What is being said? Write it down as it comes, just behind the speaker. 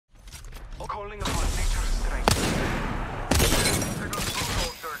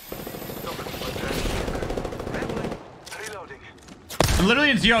I'm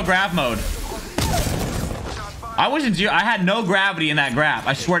literally in zero grav mode. I was in zero. I had no gravity in that grab.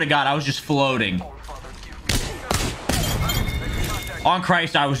 I swear to God, I was just floating. On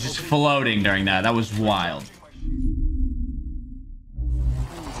Christ, I was just floating during that. That was wild.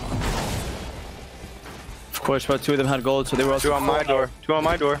 Of course, but two of them had gold, so they were also two on my door. Two on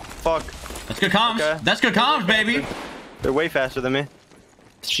my door. Fuck. That's good comms. Okay. That's good comms, baby. They're way faster than me.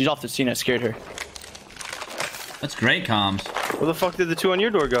 She's off the scene. I scared her. That's great comms. Where the fuck did the two on your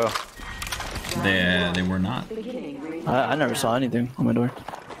door go? They were not. I never saw anything on my door.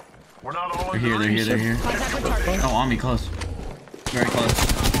 They're here, they're here, they're here. Oh, on me, close. Very close.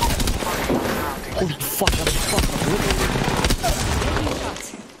 Holy fuck, what the fuck?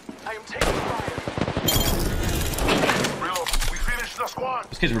 I am taking fire. We finished the squad.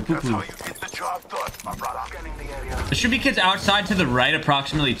 These kids were poo-poo. Get the job done, my brother. Scanning the area. There should be kids outside to the right,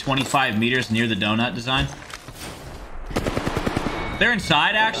 approximately 25 meters near the donut design. They're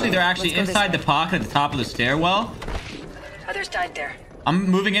inside, actually. They're actually inside the pocket at the top of the stairwell. Others died there. I'm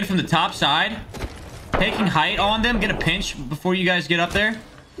moving in from the top side. Taking height on them. Get a pinch before you guys get up there.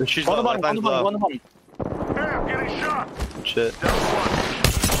 She's on the bottom, on the bottom, on the bottom. Damn, getting shot. Shit.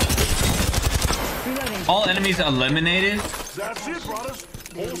 All enemies eliminated. That's it, brothers.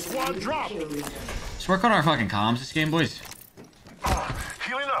 Whole squad dropped. Let's work on our fucking comms this game, boys.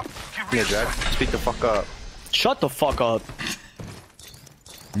 Healing up. Yeah, Jack. Speak the fuck up. Shut the fuck up.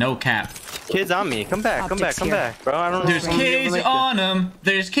 No cap. Kids on me. Come back, come back, come back, bro. I don't know. There's kids on him.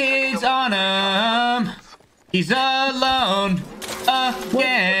 There's kids on him. He's alone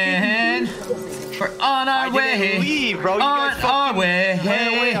again. We're on our way. Leave, bro. You on guys our way.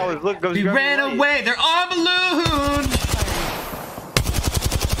 ran away. We ran away. They're on balloon.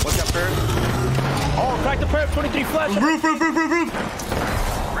 What's up, Perp? Oh, crack the perp. 23 flash. Roof.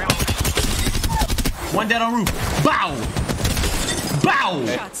 One dead on roof. Bow. Bow.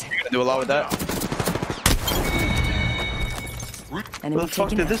 Okay. You're gonna do a lot with that. Where the fuck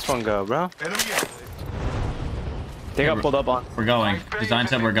did this one go, bro? They got pulled up on. We're going. Design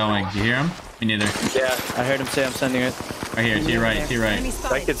said we're going. Do you hear him? Me neither. Yeah, I heard him say I'm sending it. Right here. To your right. To your right.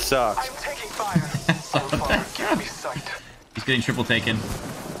 That kid sucks. I'm taking fire. Give me sight. He's getting triple taken.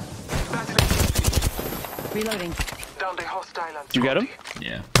 Reloading. Down the hostile. Did you get him?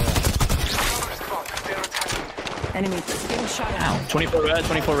 Yeah. Enemy getting shot at. 24 red,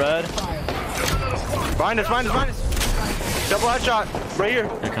 24 red. Behind us. Double headshot. Right here.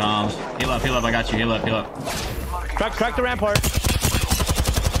 Here comes. Heal up. I got you. Heal up. Crack the rampart.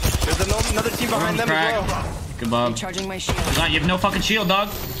 There's another team behind them as well. Good bub. Charging my shield. You have no fucking shield, dog.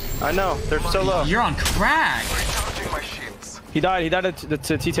 I know. They're so low. You're on crack. He died at the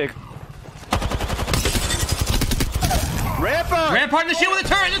T-take. Rampart! Rampart in the shield with the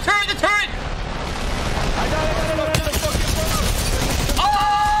turret. I got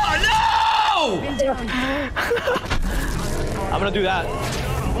Oh, no! I'm gonna do that.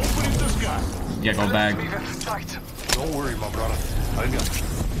 Yeah, go bag. Don't worry, my brother. I got you.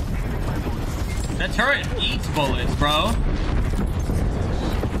 That turret eats bullets, bro.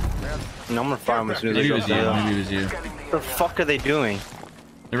 No, I'm gonna fire him as soon as Maybe they it was you. go. Maybe it was you. What the fuck are they doing?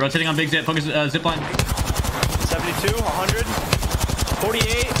 They're rotating on big zip. Focus zip line. 72, 100,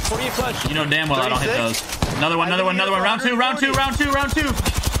 48 flush. You know damn well 36. I don't hit those. Another one. Round two.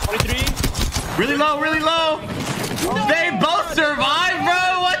 23. Really low. They both survived,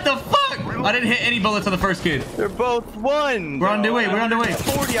 bro. What the fuck? I didn't hit any bullets on the first kid. They're both one. We're on the way.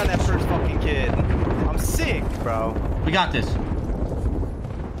 40 on that first fucking kid. I'm sick, bro. We got this.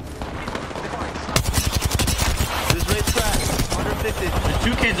 This rate's cracked. 150. There's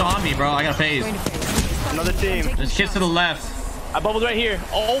two kids on me, bro. I got phase. Another team. There's kids to the left. I bubbled right here.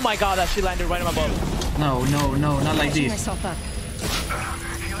 Oh my god, that shit landed right in my bubble. No, not like these. Myself up.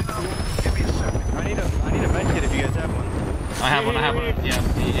 I need a med kit if you guys have one. I have one. Yeah,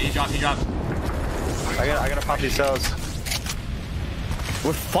 he dropped. I gotta pop these cells.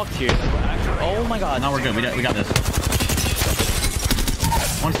 We're fucked here. Oh my god. No, we're good. We got this.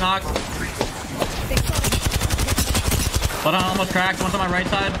 One's knocked. Hold on, almost cracked. One's on my right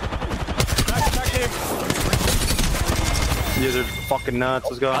side. Crack here. You guys are fucking nuts.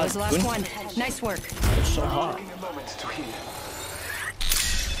 Let's go. That was the last one. Nice work. It's so hot.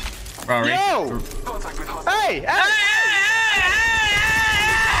 Bro, Yo! Hey!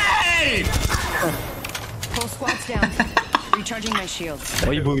 Whole squad's down. Recharging my shields. Oh,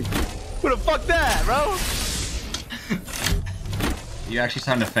 you booed. Who the fuck that, bro? You actually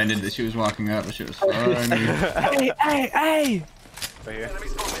sound offended that she was walking up. That shit was funny. Hey! Right here.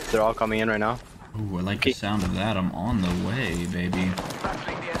 They're all coming in right now. Ooh, I like the sound of that. I'm on the way, baby.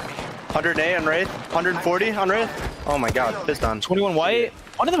 100 on Wraith. 140 on Wraith. Oh my god, pissed on. 21 white.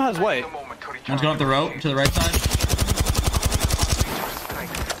 One of them has white. One's going up the rope to the right side.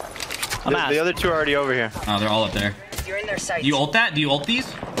 The other two are already over here. Oh, they're all up there. You're in their sights. Do you ult that? Do you ult these?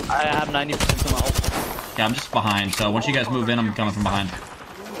 I have 90% of my ult. Yeah, I'm just behind. So once you guys move in, I'm coming from behind.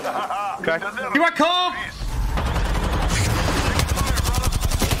 Okay. Here I come!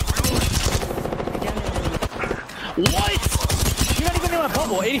 What? You're not even in my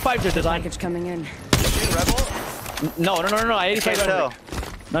bubble. 85 to design. Package coming in. Rebel? No. 85 Can't tell.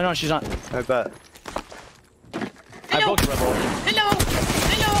 No, she's not. I bet. I broke the rebel. Hello!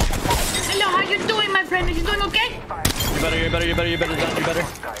 How you doing, my friend? Are you doing okay? You're better, Design, you're better.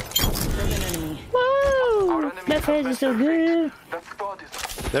 Woo! My face is so good.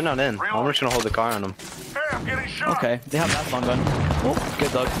 They're not in. I'm just gonna hold the car on them. Hey, I'm getting shot. Okay, they have that long gun. Oh,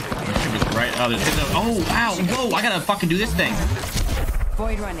 good dog. Right. Oh, oh, wow. Whoa, I gotta fucking do this thing.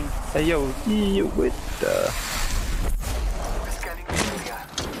 Void running. Hey, yo, with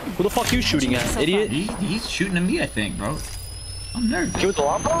Who the fuck are you shooting at, idiot? He's shooting at me, I think, bro. I'm nervous. Get with the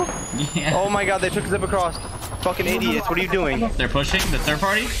longbow? Yeah. Oh my god, they took a zip across. Fucking idiots, what are you doing? They're pushing the third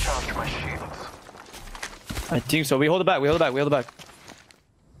party. Charge my shields. I think so. We hold it back.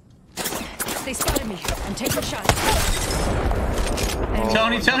 They spotted me. I'm taking shots.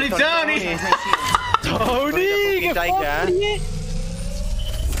 Tony! Tony! Get Died, fucked, yeah? idiot.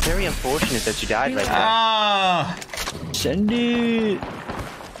 Very unfortunate that you died right there. Ah! Send it.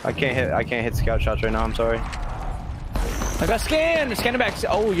 I can't hit scout shots right now, I'm sorry. I got scan. Scan it back.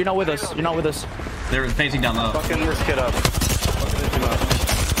 Oh, you're not with us. They're facing down low. Fucking this kid up.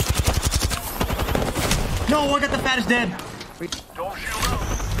 No, I got the fattest dead. Don't shield up.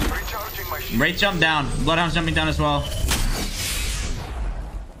 Recharging my shield. Wraith jumped down. Bloodhound's jumping down as well.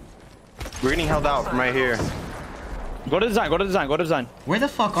 We're getting held out from right here. Go to design. Where the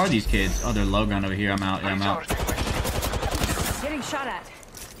fuck are these kids? Oh, they're low ground over here. I'm out. Yeah, I'm out. Getting shot at.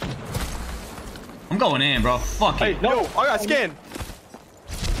 I'm going in, bro. Fuck Hey, it. no, I got skinned.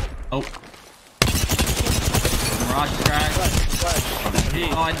 Oh. Mirage is cracked.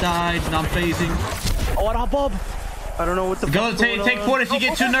 Oh, I died. Now I'm phasing. Oh, what up, Bob? I don't know what the Go fuck's take going on. port if you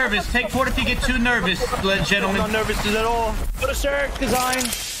get too nervous. Take port if you get too nervous, gentlemen. I'm not nervous at all. Go to circ.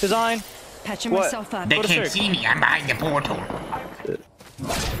 Design. Patching What? myself up. They Go to can't circ. see me. I'm behind the portal.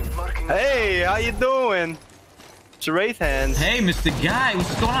 Hey, how you doing? It's a Wraith hands. Hey, Mr. Guy.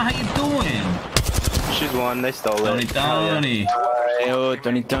 What's going on? How you doing? She's won. They stole Tony, it. Tony. Oh,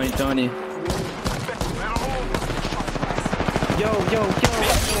 Tony. Yo.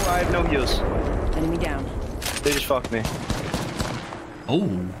 I have no heals. Enemy down. They just fucked me. Oh,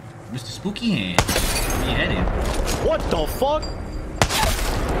 Mr. Spooky Hand. Where you headed? What the fuck?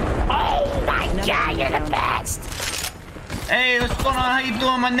 Hey, what's going on? How you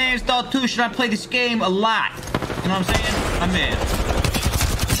doing? My name's Daltoosh and I play this game a lot. You know what I'm saying? I'm in.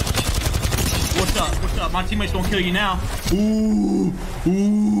 What's up? My teammates won't kill you now. Ooh.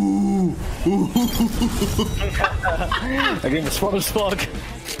 That game is fun as fuck.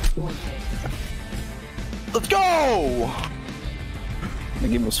 Let's go! The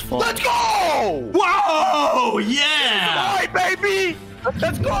game was fun. Let's go! Whoa! Yeah! Alright, baby!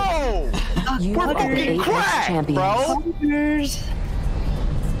 Let's go! You We're are fucking Apex cracked, champions. bro!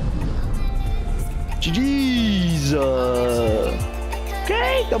 GG's.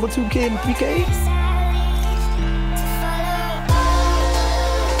 Okay, double 2K and 3K.